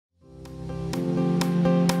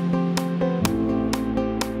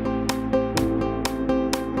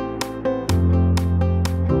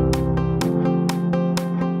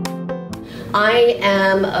I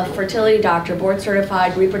am a fertility doctor, board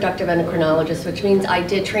certified reproductive endocrinologist, which means I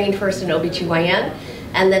did train first in OBGYN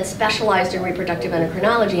and then specialized in reproductive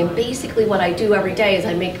endocrinology. And basically what I do every day is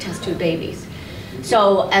I make test tube babies.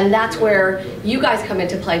 So, and that's where you guys come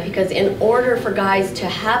into play, because in order for guys to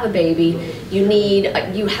have a baby,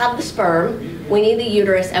 you have the sperm, we need the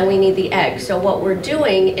uterus, and we need the egg. So what we're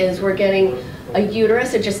doing is we're getting a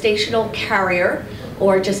uterus, a gestational carrier,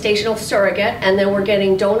 or gestational surrogate, and then we're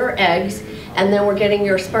getting donor eggs, and then we're getting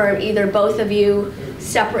your sperm, either both of you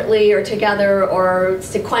separately or together or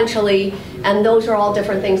sequentially, and those are all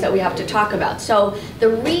different things that we have to talk about. So the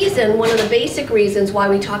reason, one of the basic reasons why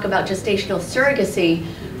we talk about gestational surrogacy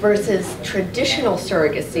versus traditional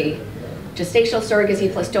surrogacy, gestational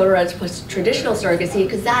surrogacy plus donor eggs plus traditional surrogacy,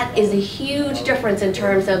 because that is a huge difference in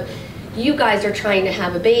terms of you guys are trying to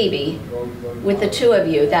have a baby with the two of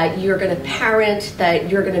you that you're going to parent, that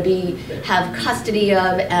you're going to have custody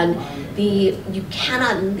of, and you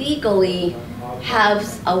cannot legally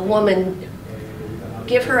have a woman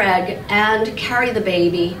give her egg and carry the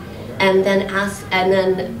baby and then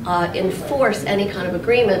enforce any kind of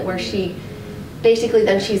agreement where she basically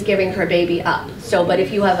then she's giving her baby up. So, but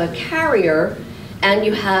if you have a carrier and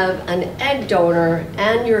you have an egg donor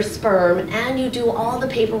and your sperm and you do all the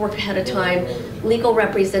paperwork ahead of time, legal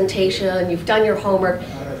representation, you've done your homework,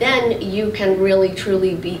 then you can really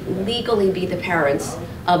truly legally be the parents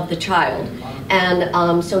of the child.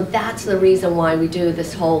 And so that's the reason why we do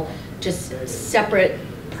this whole just separate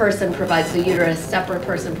person provides the uterus, separate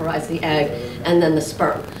person provides the egg, and then the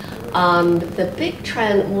sperm. The big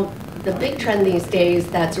trend these days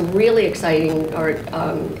that's really exciting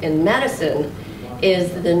in medicine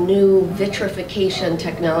is the new vitrification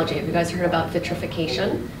technology. Have you guys heard about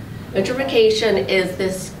vitrification? Vitrification is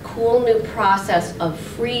this cool new process of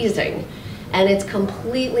freezing, and it's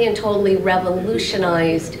completely and totally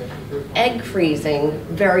revolutionized egg freezing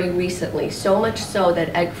very recently. So much so that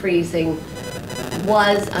egg freezing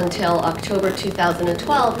was, until October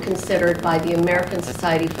 2012, considered by the American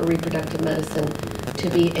Society for Reproductive Medicine to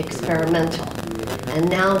be experimental. And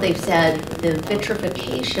now they've said the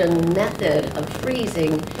vitrification method of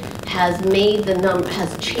freezing has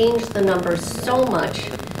changed the numbers so much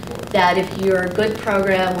that if you're a good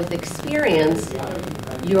program with experience,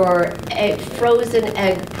 your frozen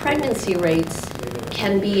egg pregnancy rates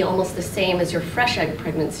can be almost the same as your fresh egg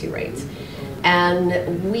pregnancy rates.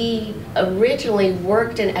 And we originally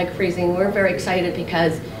worked in egg freezing. We're very excited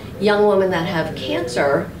because young women that have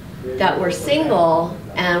cancer, that were single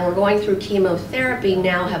and were going through chemotherapy,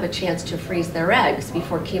 now have a chance to freeze their eggs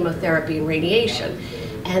before chemotherapy and radiation.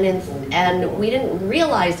 And we didn't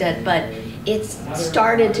realize it, but it's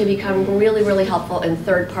started to become really, really helpful in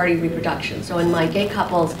third-party reproduction. So in my gay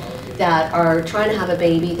couples that are trying to have a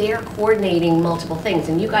baby, they are coordinating multiple things.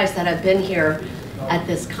 And you guys that have been here at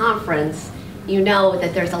this conference, you know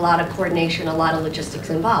that there's a lot of coordination, a lot of logistics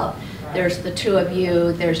involved. There's the two of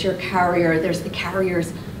you, there's your carrier, there's the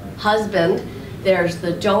carrier's husband, there's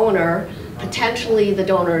the donor, potentially the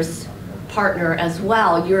donor's partner as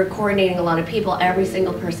well. You're coordinating a lot of people. Every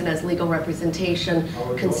single person has legal representation,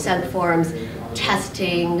 consent forms,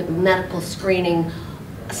 testing, medical screening,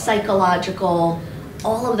 psychological,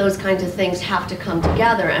 all of those kinds of things have to come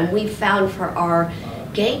together. And we found for our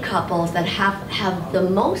gay couples that have the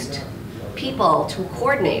most people to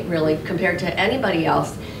coordinate, really, compared to anybody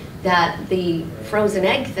else, that the frozen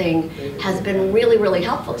egg thing has been really, really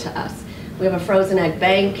helpful to us. We have a frozen egg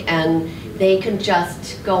bank, and they can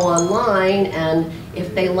just go online, and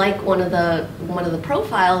if they like one of the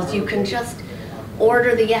profiles, you can just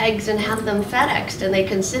order the eggs and have them FedExed, and they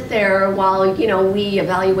can sit there while we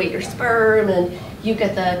evaluate your sperm, and you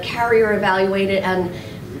get the carrier evaluated. And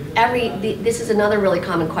this is another really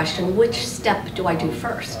common question: which step do I do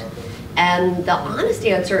first? And the honest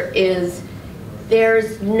answer is,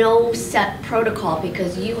 there's no set protocol,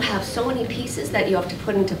 because you have so many pieces that you have to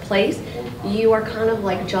put into place. You are kind of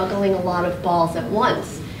like juggling a lot of balls at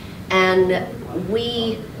once. And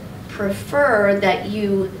we prefer that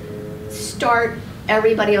you start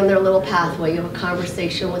everybody on their little pathway. You have a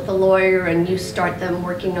conversation with the lawyer, and you start them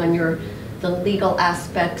working on the legal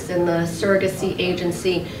aspects in the surrogacy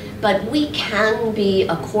agency. But we can be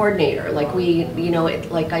a coordinator. Like we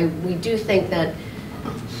do think that,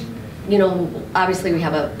 obviously we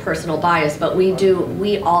have a personal bias, but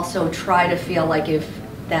we also try to feel like if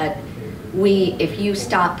you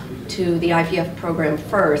stop to the IVF program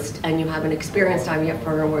first, and you have an experienced IVF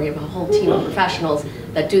program where you have a whole team of professionals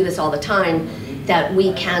that do this all the time, that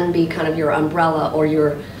we can be kind of your umbrella or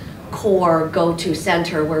your core go-to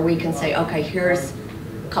center, where we can say, okay, here's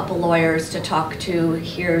a couple lawyers to talk to,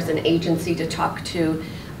 here's an agency to talk to,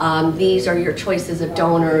 These are your choices of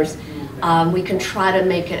donors. We can try to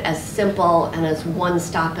make it as simple and as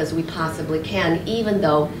one-stop as we possibly can, even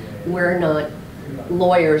though we're not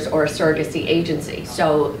lawyers or a surrogacy agency.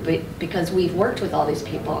 So, because we've worked with all these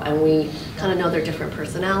people and we kind of know their different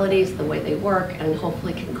personalities, the way they work, and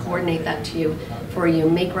hopefully can coordinate that to you, for you,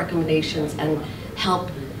 make recommendations, and help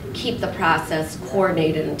keep the process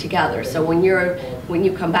coordinated and together. So when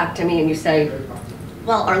you come back to me and you say,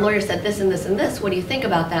 well, our lawyer said this and this and this, what do you think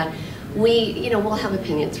about that? We'll have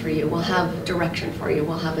opinions for you, we'll have direction for you,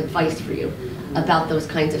 we'll have advice for you about those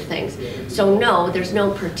kinds of things. So no, there's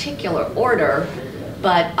no particular order,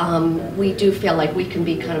 but we do feel like we can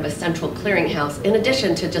be kind of a central clearinghouse in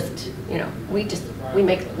addition to just, we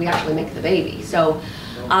actually make the baby. So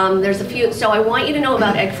there's a few, so I want you to know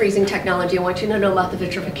about egg freezing technology. I want you to know about the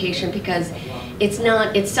vitrification, because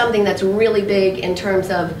it's something that's really big in terms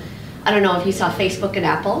of, I don't know if you saw Facebook and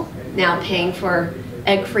Apple now paying for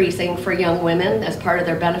egg freezing for young women as part of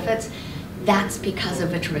their benefits. That's because of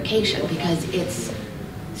vitrification, because it's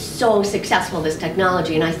so successful, this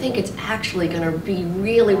technology, and I think it's actually going to be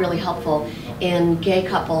really, really helpful in gay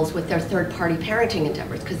couples with their third-party parenting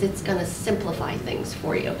endeavors, because it's going to simplify things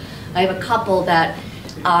for you. I have a couple that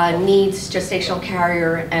needs gestational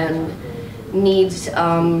carrier and needs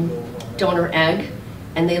donor egg,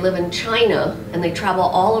 and they live in China, and they travel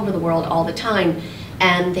all over the world all the time,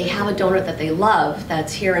 and they have a donor that they love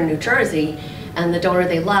that's here in New Jersey, and the donor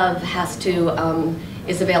they love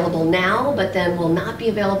is available now, but then will not be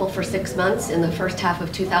available for 6 months in the first half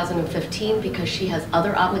of 2015 because she has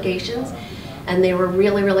other obligations. And they were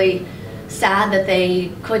really, really sad that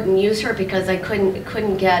they couldn't use her because they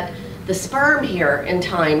couldn't get the sperm here in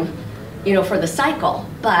time, for the cycle.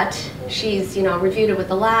 But she's, reviewed it with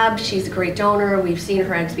the lab. She's a great donor. We've seen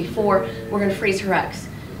her eggs before. We're going to freeze her eggs,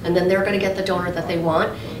 and then they're going to get the donor that they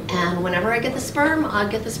want. And whenever I get the sperm, I'll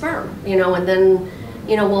get the sperm, and then,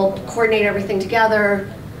 we'll coordinate everything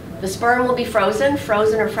together. The sperm will be frozen.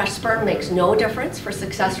 Frozen or fresh sperm makes no difference for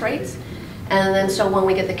success rates. And then so when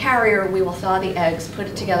we get the carrier, we will thaw the eggs, put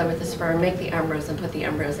it together with the sperm, make the embryos, and put the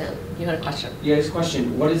embryos in. You had a question? Yeah, this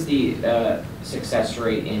question, what is the success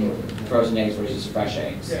rate in frozen eggs versus fresh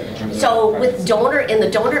eggs? So with in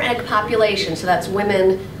the donor egg population, so that's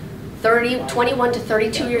women 21 to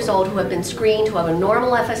 32 years old who have been screened, who have a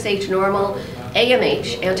normal FSH, normal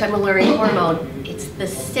AMH, anti-malarial hormone, it's the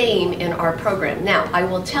same in our program. Now, I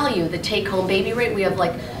will tell you the take-home baby rate, we have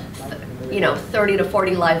like 30 to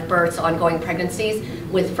 40 live births, ongoing pregnancies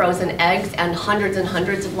with frozen eggs, and hundreds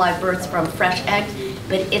of live births from fresh eggs,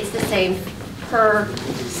 but it's the same per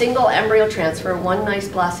single embryo transfer, one nice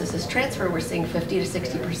blastocyst transfer, we're seeing 50 to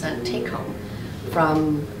 60% take-home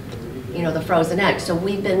from the frozen eggs. So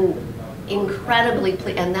we've been incredibly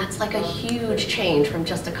pleased, and that's like a huge change from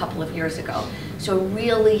just a couple of years ago. So it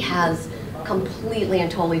really has completely and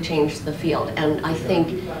totally changed the field, and I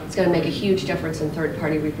think it's going to make a huge difference in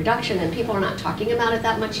third-party reproduction, and people are not talking about it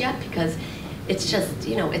that much yet because it's just,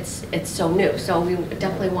 it's so new. So we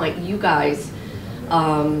definitely want you guys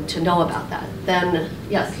to know about that. Then,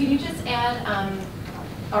 yes? Could you just add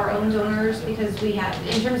our own donors, because we have,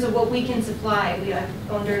 in terms of what we can supply, we have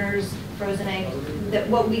own donors, frozen egg, that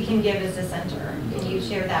what we can give as a center. Can you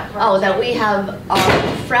share that part? Oh, that we have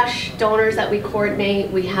fresh donors that we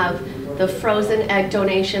coordinate. We have the frozen egg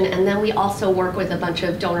donation, and then we also work with a bunch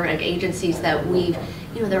of donor egg agencies that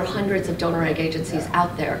there are hundreds of donor egg agencies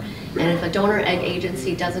out there. And if a donor egg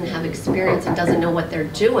agency doesn't have experience and doesn't know what they're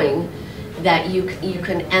doing, that you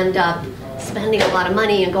can end up spending a lot of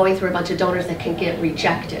money and going through a bunch of donors that can get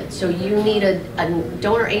rejected. So you need a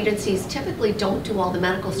donor agencies typically don't do all the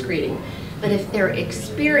medical screening, but if they're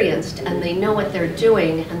experienced and they know what they're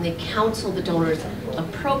doing and they counsel the donors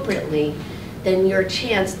appropriately, then your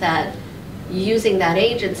chance that using that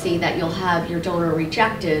agency that you'll have your donor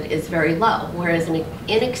rejected is very low. Whereas an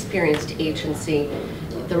inexperienced agency,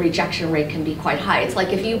 the rejection rate can be quite high. It's like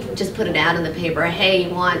if you just put an ad in the paper, hey,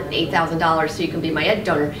 you want $8,000 so you can be my egg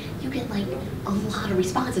donor, you get like a lot of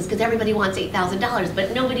responses because everybody wants $8,000,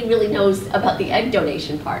 but nobody really knows about the egg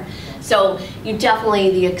donation part. So you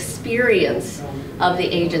definitely, the experience of the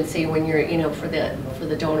agency when you're, for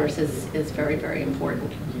the donors is very, very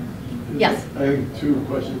important. Yes? I have two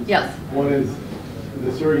questions. Yes. One is,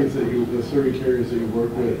 the surrogate carriers that you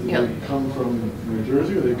work with, do they come from New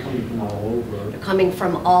Jersey, or are they coming from all over? They're coming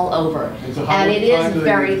from all over. And so how much time do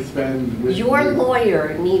they need to spend with your you?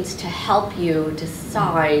 lawyer needs to help you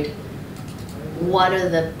decide what are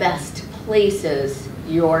the best places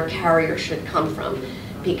your carrier should come from.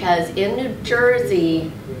 Because in New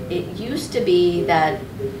Jersey, it used to be that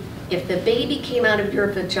if the baby came out of your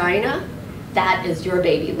vagina, that is your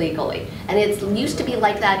baby legally. And it used to be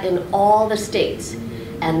like that in all the states.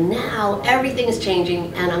 And now everything is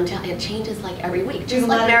changing, and I'm telling you, it changes like every week. Just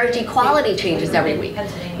like marriage equality changes every week.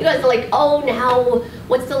 You guys are like, oh, now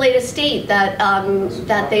what's the latest state that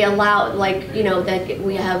that they allow, like, you know, that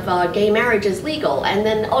we have gay marriage is legal, and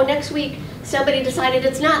then oh, next week somebody decided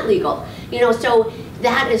it's not legal. You know, so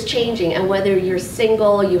that is changing. And whether you're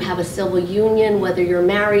single, you have a civil union, whether you're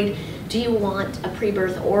married, do you want a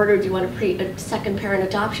pre-birth order? Do you want a second parent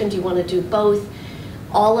adoption? Do you want to do both?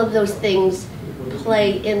 All of those things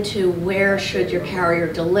play into where should your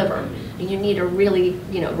carrier deliver, and you need a really,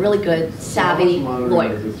 you know, really good, savvy lawyer.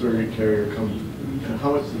 Does the surrogate carrier come?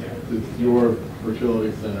 How much does your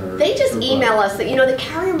fertility center? They just email us that, you know, the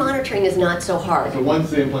carrier monitoring is not so hard. So once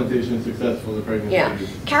the implantation is successful, the pregnancy. Yeah,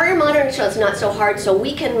 carrier monitoring is not so hard. So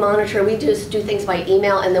we can monitor. We just do things by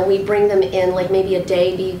email, and then we bring them in like maybe a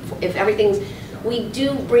day before, if everything's. We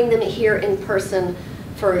do bring them here in person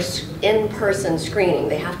for in-person screening.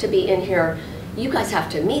 They have to be in here. You guys have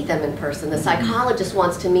to meet them in person. The psychologist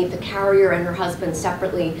wants to meet the carrier and her husband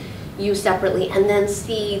separately, you separately, and then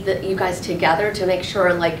see that you guys together to make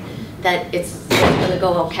sure like that it's going to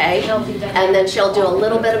go okay. And then she'll do a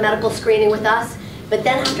little bit of medical screening with us. But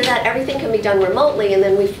then after that, everything can be done remotely, and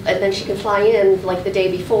then she can fly in like the day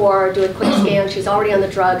before, do a quick scan. She's already on the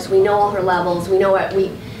drugs. We know all her levels. We know what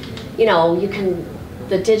you know, you can.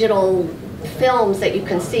 The digital films that you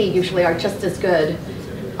can see usually are just as good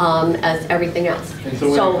as everything else. And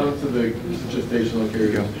so when it comes to the gestational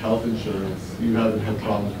period of health insurance, you haven't had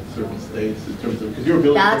problems with certain states in terms of, because you're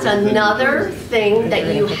building. That's another thing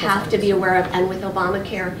that you have to be aware of, and with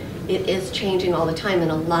Obamacare, it is changing all the time, and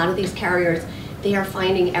a lot of these carriers, they are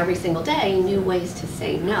finding every single day new ways to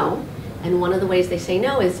say no. And one of the ways they say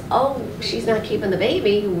no is, oh, she's not keeping the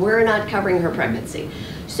baby, we're not covering her pregnancy.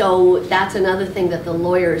 So that's another thing that the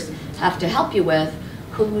lawyers have to help you with.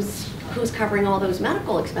 Who's covering all those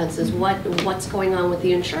medical expenses? What's going on with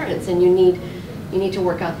the insurance? And you need to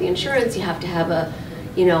work out the insurance. You have to have a,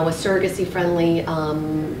 you know, a surrogacy friendly,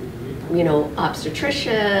 you know,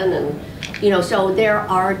 obstetrician, and you know, so there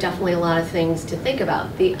are definitely a lot of things to think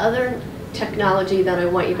about. The other technology that I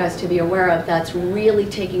want you guys to be aware of that's really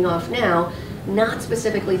taking off now, not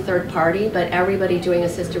specifically third party, but everybody doing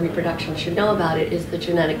assisted reproduction should know about it, is the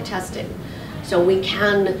genetic testing. So we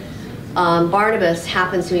can. Barnabas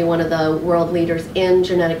happens to be one of the world leaders in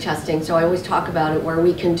genetic testing, so I always talk about it, where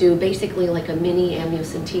we can do basically like a mini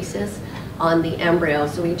amniocentesis on the embryo.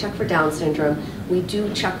 So we check for Down syndrome, we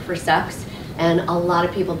do check for sex, and a lot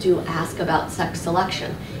of people do ask about sex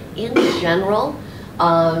selection. In general,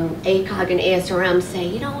 ACOG and ASRM say,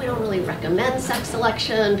 you know, we don't really recommend sex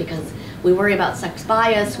selection because we worry about sex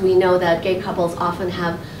bias. We know that gay couples often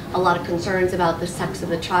have a lot of concerns about the sex of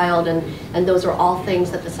the child, and those are all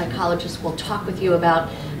things that the psychologist will talk with you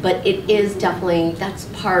about. But it is definitely, that's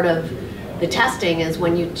part of the testing, is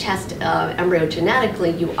when you test embryo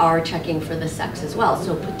genetically, you are checking for the sex as well.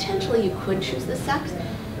 So potentially you could choose the sex,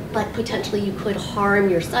 but potentially you could harm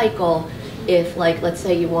your cycle if, like, let's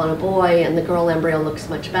say you want a boy and the girl embryo looks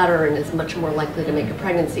much better and is much more likely to make a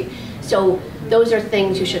pregnancy. So those are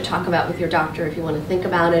things you should talk about with your doctor if you want to think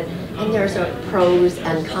about it. And there's pros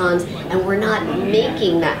and cons, and we're not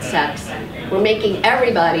making that sex. We're making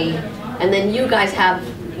everybody, and then you guys have,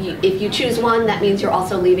 if you choose one, that means you're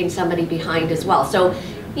also leaving somebody behind as well. So,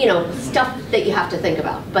 you know, stuff that you have to think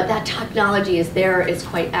about. But that technology is there, it's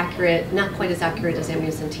quite accurate, not quite as accurate as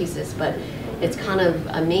amniocentesis, but it's kind of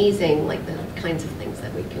amazing, like the kinds of things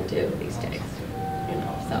that we can do these days, you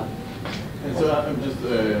know, so. And so I'm just,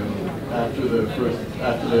 after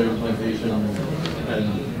the implantation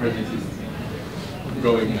and pregnancy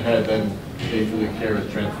going ahead, then basically care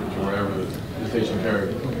is transferred to wherever the gestation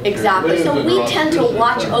carrier. Exactly, so we tend to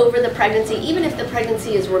watch over the pregnancy, even if the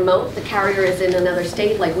pregnancy is remote, the carrier is in another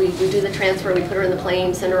state, like we do the transfer, we put her in the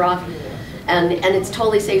plane, send her off, and it's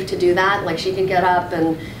totally safe to do that, like she can get up,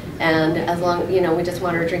 and as long, you know, we just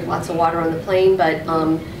want her to drink lots of water on the plane, but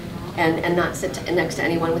and not sit next to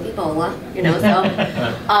anyone with Ebola, you know, so,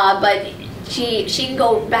 but she can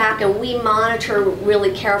go back, and we monitor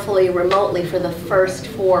really carefully remotely for the first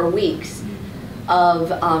 4 weeks of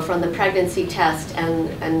from the pregnancy test,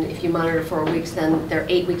 and if you monitor 4 weeks, then they're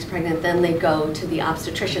 8 weeks pregnant, then they go to the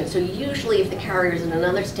obstetrician. So usually if the carrier is in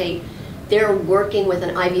another state, they're working with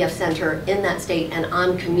an IVF center in that state, and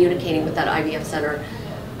I'm communicating with that IVF center.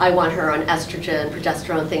 I want her on estrogen,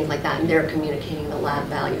 progesterone, things like that, and they're communicating the lab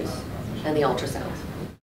values and the ultrasound.